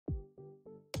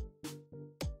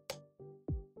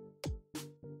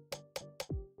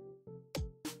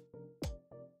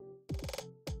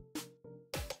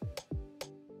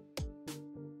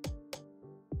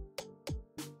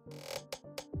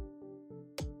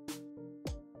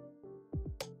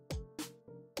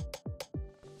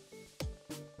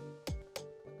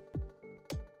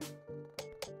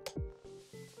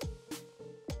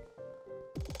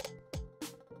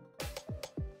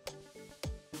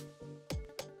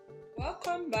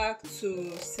Welcome back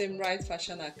to Same Right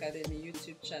Fashion Academy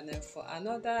YouTube channel for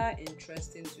another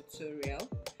interesting tutorial.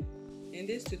 In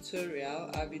this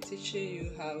tutorial, I'll be teaching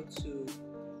you how to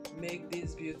make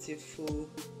this beautiful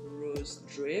rose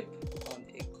drape on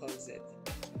a corset.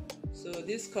 So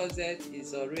this corset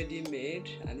is already made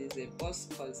and is a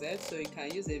bust corset, so you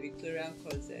can use a Victorian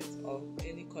corset or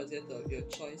any corset of your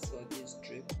choice for this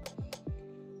drape.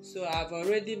 So I've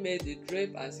already made the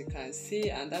drape, as you can see,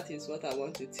 and that is what I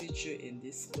want to teach you in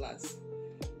this class.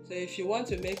 So if you want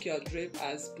to make your drape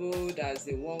as bold as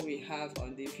the one we have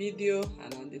on the video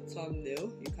and on the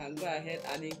thumbnail, you can go ahead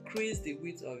and increase the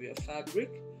width of your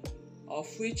fabric, of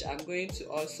which I'm going to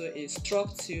also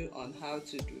instruct you on how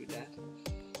to do that.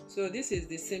 So this is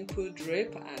the simple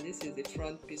drape and this is the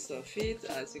front piece of it,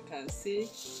 as you can see.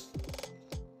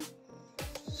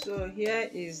 So here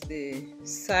is the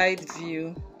side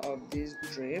view of this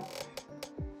drape.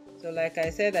 So like I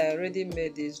said, I already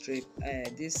made this drape,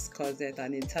 this corset,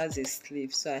 and it has a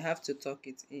sleeve, so I have to tuck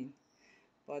it in,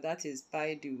 but that is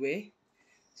by the way.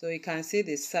 So you can see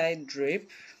the side drape,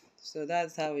 so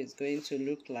that's how it's going to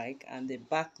look like, and the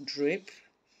back drape,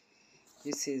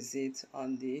 this is it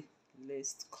on the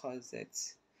laced corset.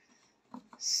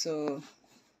 So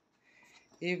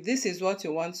if this is what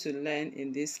you want to learn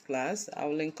in this class, I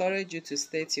will encourage you to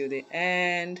stay till the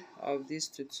end of this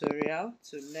tutorial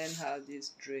to learn how this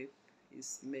drape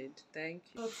is made. Thank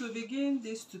you. So to begin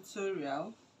this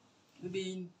tutorial, you'll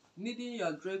be needing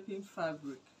your draping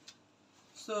fabric.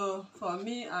 So for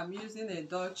me, I'm using a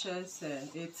Duchess, a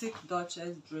thick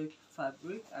Duchess drape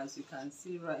fabric, as you can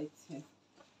see right here.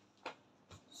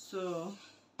 So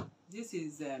this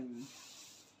is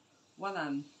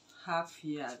 1.5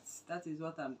 yards. That is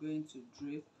what I'm going to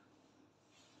drape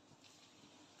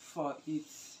for it.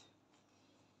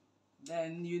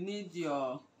 Then you need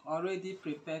your already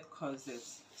prepared corset.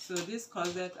 So this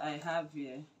corset I have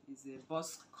here is a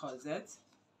bust corset,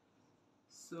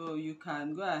 so you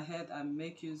can go ahead and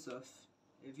make use of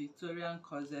a Victorian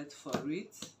corset for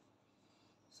it.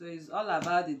 So it's all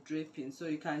about the draping, so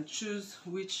you can choose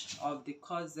which of the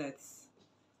corsets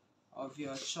of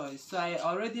your choice. So I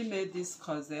already made this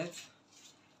corset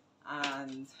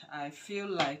and I feel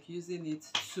like using it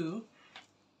to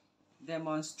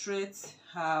demonstrate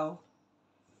how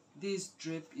this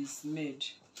drape is made.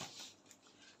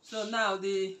 So now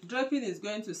the draping is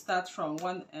going to start from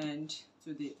one end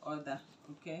to the other.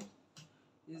 Okay,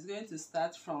 it's going to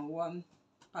start from one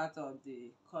part of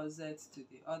the corset to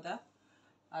the other,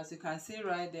 as you can see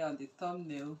right there on the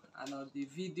thumbnail and on the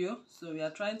video. So we are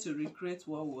trying to recreate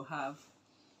what we'll have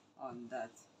on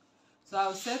that. So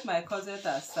I'll set my corset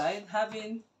aside.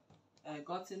 Having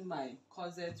gotten my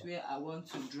corset where I want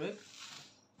to drape,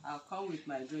 I'll come with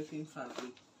my draping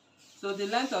fabric. So the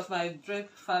length of my drape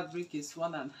fabric is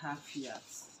 1.5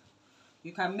 yards.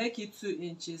 You can make it 2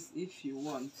 inches if you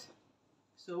want.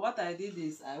 So what I did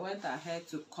is I went ahead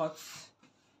to cut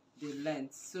the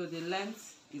length. So the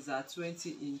length is at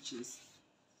 20 inches.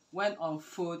 When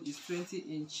unfold is 20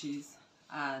 inches,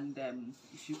 and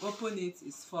if you open it,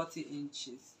 it's 40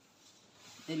 inches.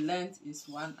 The length is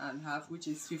 1.5, which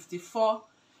is 54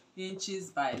 inches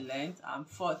by length and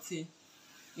 40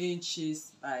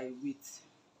 inches by width.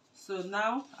 So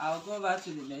now I'll go over to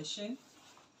the machine.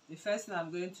 The first thing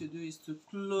I'm going to do is to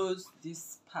close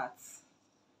this part.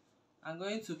 I'm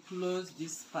going to close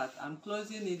this part. I'm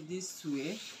closing it this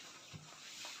way.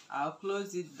 I'll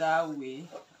close it that way.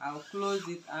 I'll close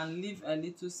it and leave a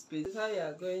little space. This is how you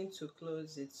are going to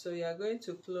close it. So you are going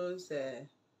to close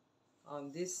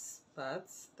on this part,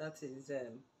 that is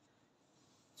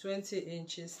 20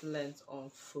 inches length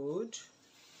unfold.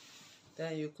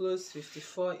 Then you close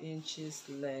 54 inches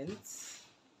length.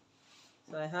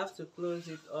 So I have to close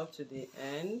it up to the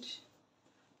end,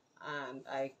 and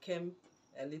I came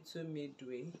a little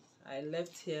midway. I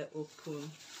left here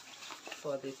open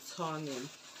for the turning.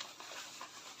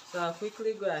 So I'll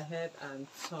quickly go ahead and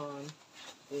turn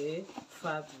the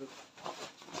fabric.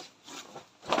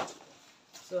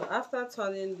 So after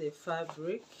turning the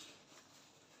fabric,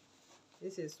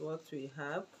 this is what we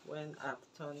have when I've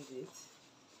turned it.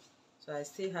 So I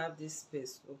still have this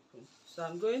space open. So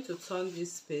I'm going to turn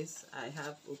this space I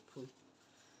have open,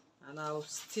 and I'll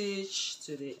stitch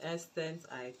to the extent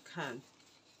I can.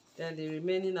 Then the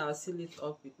remaining I'll seal it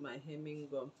up with my hemming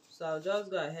gum. So I'll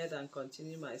just go ahead and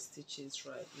continue my stitches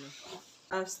right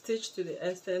now. I've stitched to the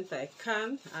extent I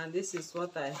can, and this is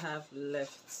what I have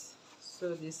left.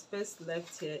 So the space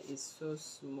left here is so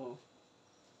small.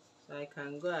 So I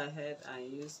can go ahead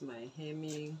and use my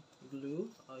hemming glue,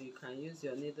 or you can use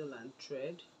your needle and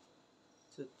thread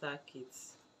to tack it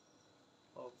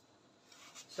up.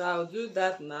 So I'll do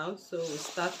that now. So we'll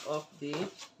start off the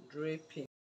draping.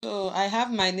 So I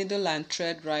have my needle and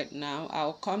thread right now.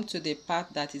 I'll come to the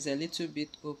part that is a little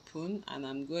bit open and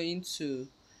I'm going to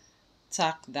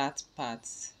tack that part.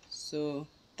 So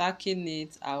tacking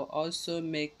it, I'll also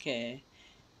make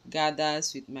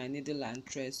gathers with my needle and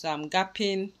thread. So I'm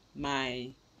gapping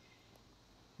my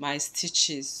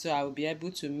stitches so I'll be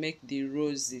able to make the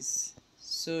roses.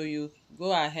 So you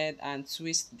go ahead and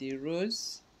twist the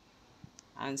rose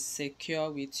and secure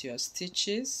with your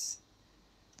stitches.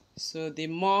 So the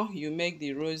more you make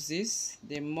the roses,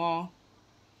 the more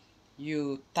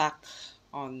you tack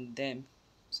on them.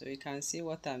 So you can see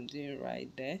what I'm doing right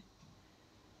there.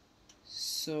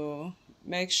 So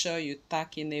make sure you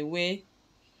tack in a way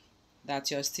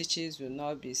that your stitches will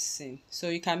not be seen. So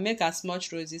you can make as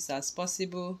much roses as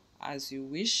possible as you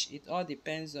wish. It all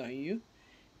depends on you.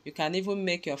 You can even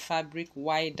make your fabric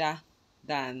wider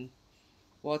than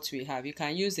what we have. You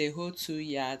can use a whole 2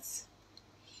 yards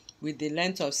with the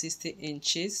length of 60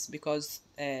 inches because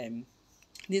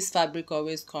this fabric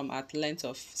always come at length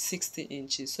of 60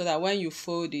 inches so that when you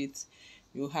fold it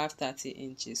you have 30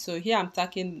 inches. So here I'm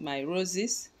tacking my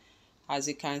roses, as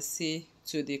you can see,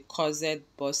 to the corset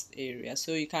bust area.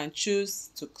 So you can choose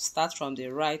to start from the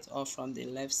right or from the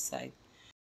left side.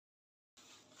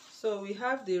 So we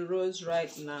have the rose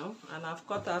right now and I've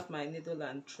cut out my needle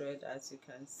and thread. As you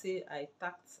can see, I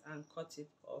tacked and cut it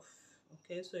off.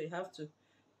 Okay, so you have to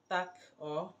tack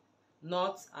or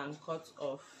knot and cut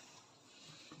off.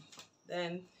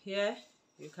 Then here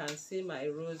you can see my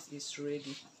rose is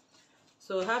ready.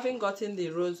 So having gotten the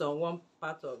rose on one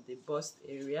part of the bust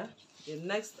area, the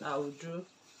next I will do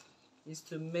is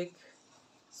to make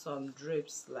some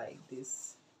drapes like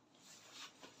this.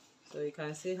 So you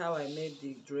can see how I made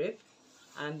the drape,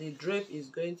 and the drape is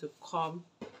going to come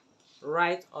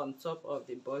right on top of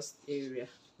the bust area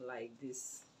like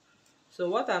this. So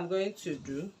what I'm going to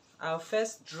do, I'll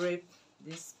first drape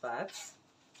this part,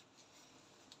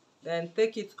 then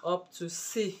take it up to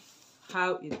see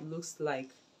how it looks like.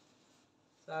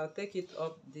 So I'll take it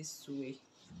up this way.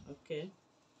 Okay,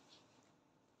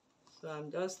 so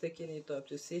I'm just taking it up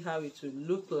to see how it will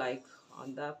look like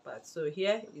on that part. So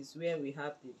here is where we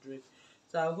have the drape.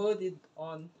 So I'll hold it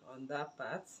on that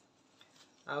part.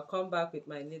 I'll come back with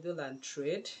my needle and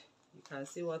thread. You can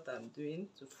see what I'm doing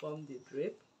to form the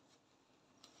drape.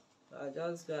 So I'll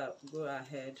just go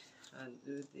ahead and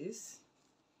do this.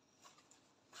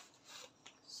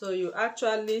 So you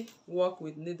actually work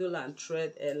with needle and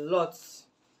thread a lot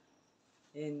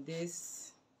in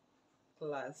this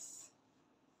class.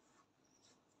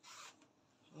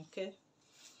 Okay,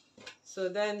 so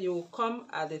then you will come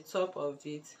at the top of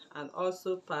it and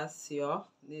also pass your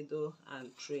needle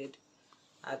and thread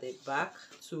at the back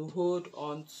to hold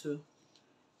on to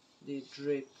the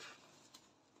drape.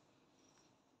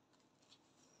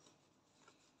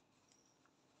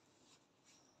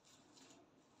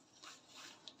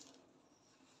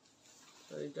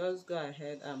 So you just go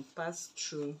ahead and pass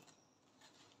through.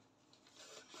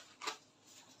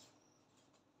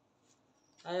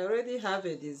 I already have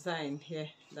a design here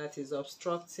that is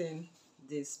obstructing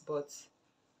this, but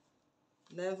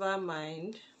never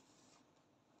mind.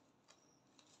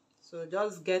 So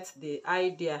just get the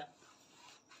idea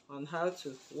on how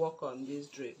to work on this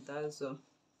drape, that's all.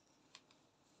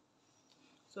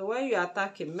 So when you are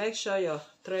tacking, make sure your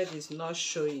thread is not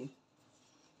showing.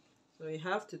 So you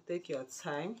have to take your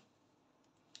time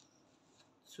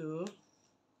to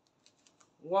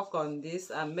work on this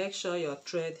and make sure your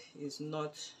thread is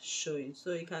not showing.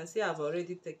 So you can see I've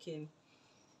already taken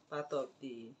part of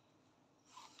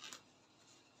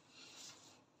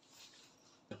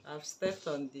I've stepped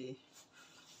on the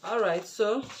alright.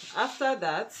 So after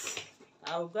that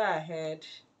I'll go ahead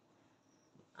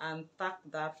and tack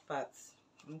that part.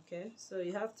 Okay, so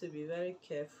you have to be very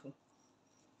careful.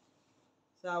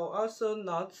 So I'll also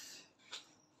knot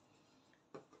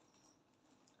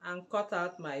and cut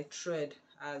out my thread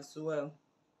as well.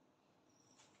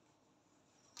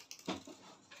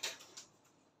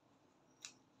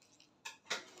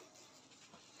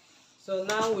 So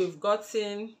now we've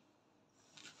gotten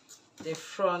the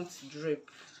front drape.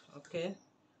 Okay,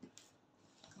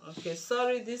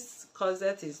 sorry, this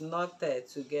corset is not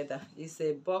together. It's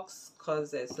a box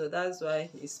corset, so that's why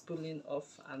it's pulling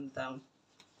off and down.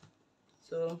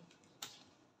 So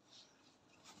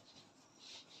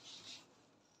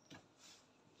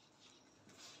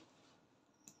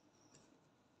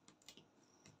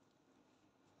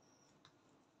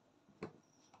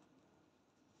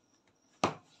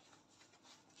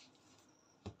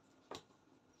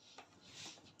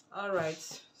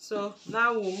alright, So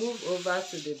now we'll move over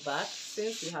to the back.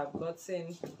 Since we have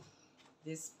gotten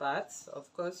this part,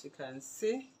 of course you can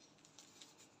see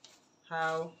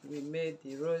how we made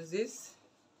the roses.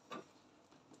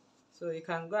 So you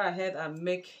can go ahead and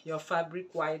make your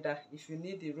fabric wider. If you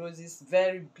need the roses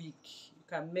very big, you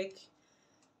can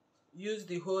use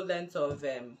the whole length of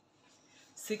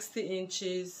 60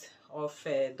 inches of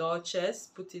doll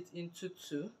chest, put it into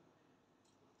 2.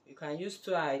 You can use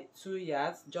 2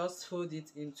 yards, just fold it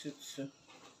into 2,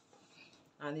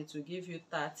 and it will give you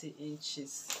 30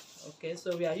 inches. Okay,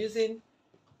 so we are using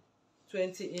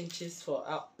 20 inches for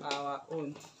our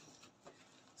own.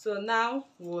 So now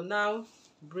we'll now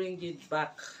bring it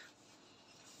back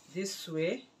this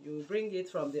way. You will bring it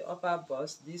from the upper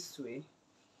bust this way,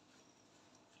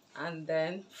 and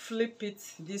then flip it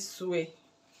this way.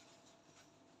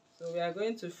 So we are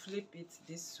going to flip it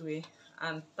this way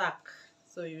and tack.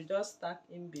 So you just tack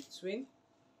in between.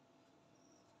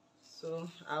 So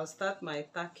I'll start my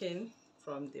tacking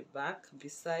from the back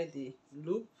beside the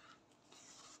loop.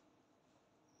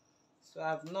 So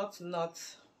I've not knot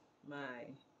my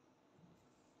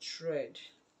thread.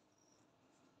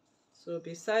 So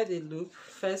beside the loop,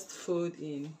 first fold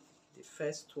in the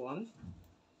first one.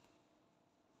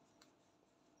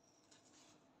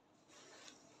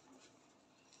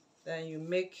 Then you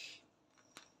make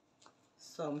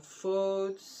some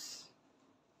folds.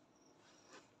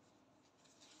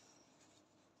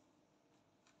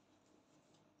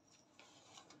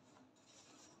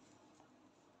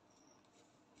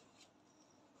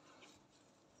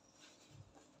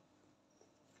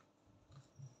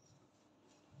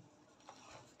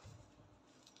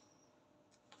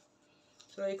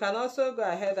 So you can also go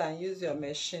ahead and use your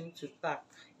machine to tack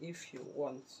if you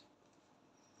want.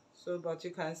 So, but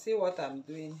you can see what I'm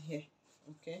doing here,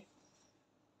 okay?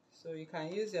 So you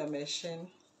can use your machine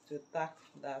to tack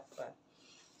that part.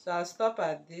 So I'll stop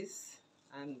at this,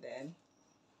 and then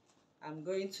I'm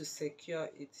going to secure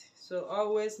it. So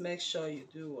always make sure you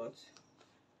do what?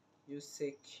 You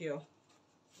secure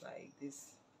like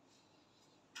this.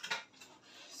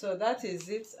 So that is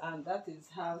it, and that is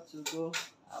how to go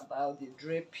about the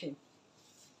draping.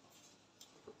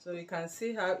 So you can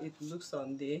see how it looks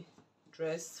on the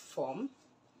dress form.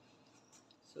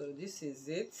 So this is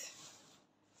it.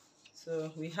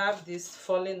 So we have this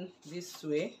falling this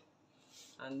way,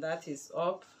 and that is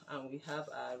up, and we have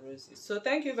our roses. So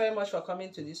thank you very much for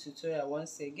coming to this tutorial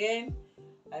once again.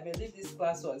 I believe this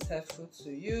class was helpful to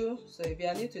you. So if you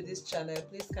are new to this channel,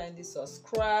 please kindly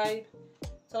subscribe,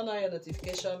 turn on your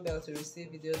notification bell to receive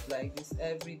videos like this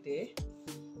every day.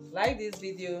 Like this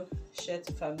video, share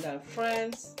to family and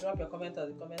friends, drop your comment on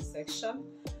the comment section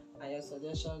and your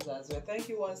suggestions as well. Thank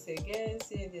you once again.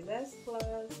 See you in the next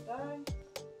class. Bye.